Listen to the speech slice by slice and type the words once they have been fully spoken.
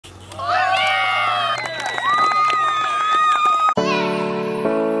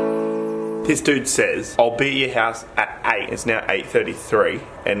This dude says, I'll be at your house at 8. It's now 8:33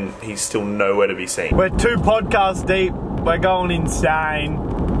 and he's still nowhere to be seen. We're 2 podcasts deep, we're going insane,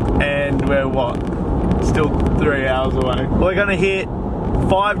 and we're what? Still 3 hours away. We're gonna hit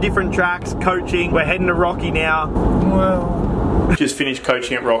 5 different tracks, coaching. We're heading to Rocky now. Well, just finished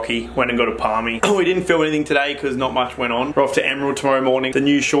coaching at Rocky, went and got a palmy. We didn't film anything today because not much went on. We're off to Emerald tomorrow morning. The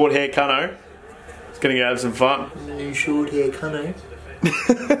new short hair Cunno. It's gonna go have some fun. New short hair Cunno.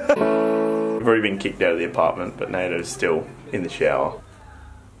 I've already been kicked out of the apartment, but NATO's still in the shower.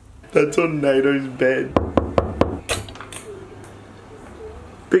 That's on NATO's bed.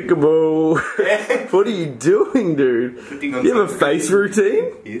 Peekaboo. What are you doing, dude? You have a face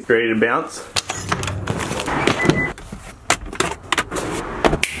routine? Yes. Ready to bounce?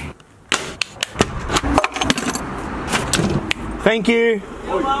 thank you.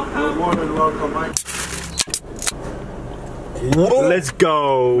 You're more than welcome, mate. Let's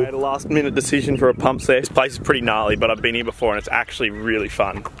go. Made a last minute decision for a pump set. This place is pretty gnarly, but I've been here before and it's actually really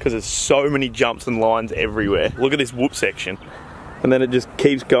fun because there's so many jumps and lines everywhere. Look at this whoop section. And then it just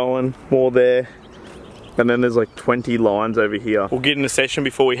keeps going, more there. And then there's like 20 lines over here. We'll get in a session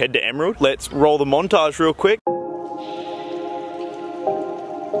before we head to Emerald. Let's roll the montage real quick.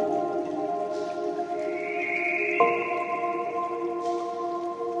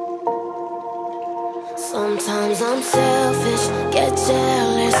 Sometimes I'm selfish, get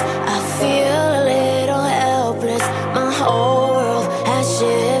jealous, I feel a little helpless. My whole world has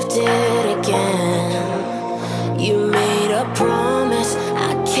shifted again. You made a promise,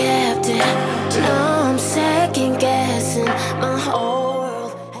 I kept it. Now I'm second guessing. My whole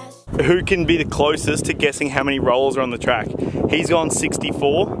world has... Who can be the closest to guessing how many rollers are on the track? He's gone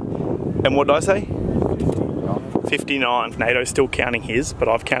 64. And what did I say? 59. NATO's still counting his, but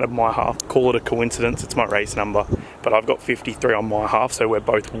I've counted my half. Call it a coincidence, it's my race number. But I've got 53 on my half, so we're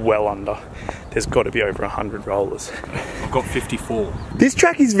both well under. There's got to be over 100 rollers. I've got 54. This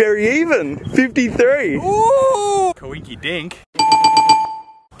track is very even. 53. Ooh! Coinky dink.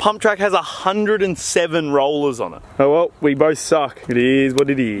 Pump track has 107 rollers on it. Oh well, we both suck. It is what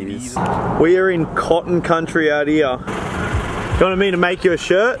it is. We are in cotton country out here. You want me to make you a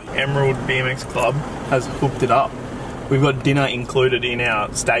shirt? Emerald BMX Club has hooked it up. We've got dinner included in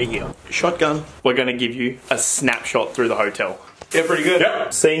our stay here. Shotgun. We're going to give you a snapshot through the hotel. Yeah, pretty good.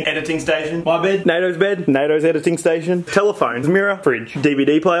 Yep. Scene, editing station. My bed. NATO's bed. NATO's editing station. Telephone. Mirror. Fridge.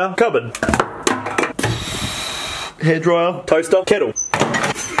 DVD player. Cupboard. Hairdryer. Toaster. Kettle.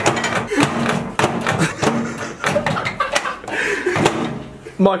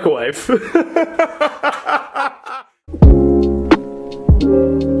 Microwave.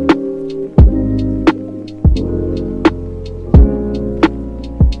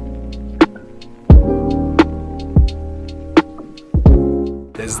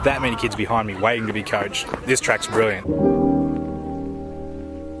 There's that many kids behind me waiting to be coached. This track's brilliant.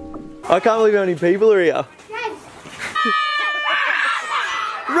 I can't believe how many people are here.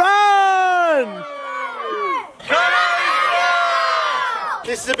 Run!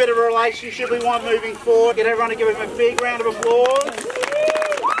 This is a bit of a relationship we want moving forward. Get everyone to give him a big round of applause.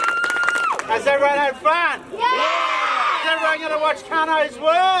 Has everyone had fun? Yeah! Is everyone going to watch CUNNO'S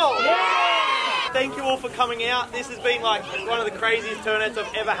World? Yeah! Thank you all for coming out. This has been like one of the craziest turnouts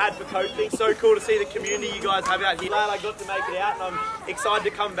I've ever had for coaching. So cool to see the community you guys have out here. Glad I got to make it out and I'm excited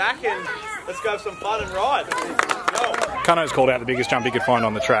to come back and let's go have some fun and ride. CUNNO'S called out the biggest jump he could find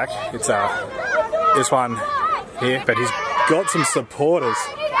on the track. It's this one here, but he's got some supporters.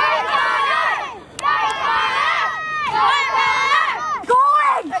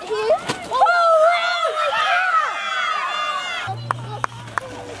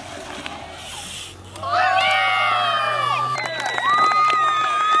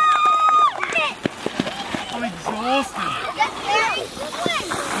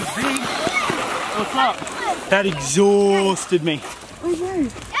 That exhausted me.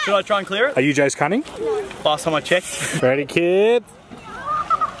 Should I try and clear it? Are you Joe's cunning? Last time I checked. Ready, kid?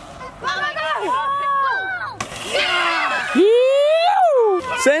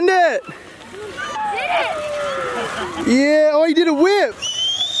 Send it! Yeah, oh, he did a whip!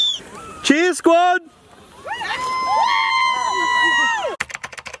 Cheers, squad!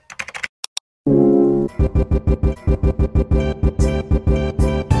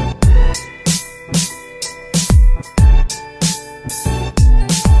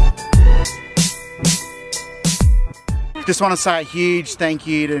 Just want to say a huge thank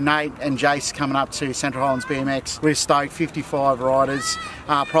you to Nate and Jace coming up to Central Highlands BMX. We're stoked, 55 riders,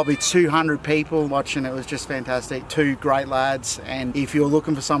 probably 200 people watching. It was just fantastic. Two great lads, and if you're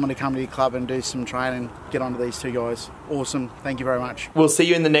looking for someone to come to your club and do some training, get onto these two guys. Awesome. Thank you very much. We'll see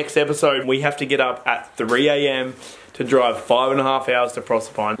you in the next episode. We have to get up at 3 AM to drive 5.5 hours to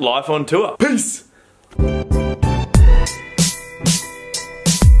Proserpine. Life on tour. Peace!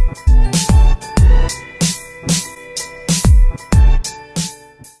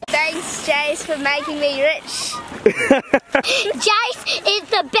 Thanks, Jace, for making me rich. Jace is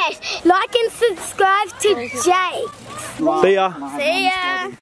the best. Like and subscribe to Jace. See ya. See ya.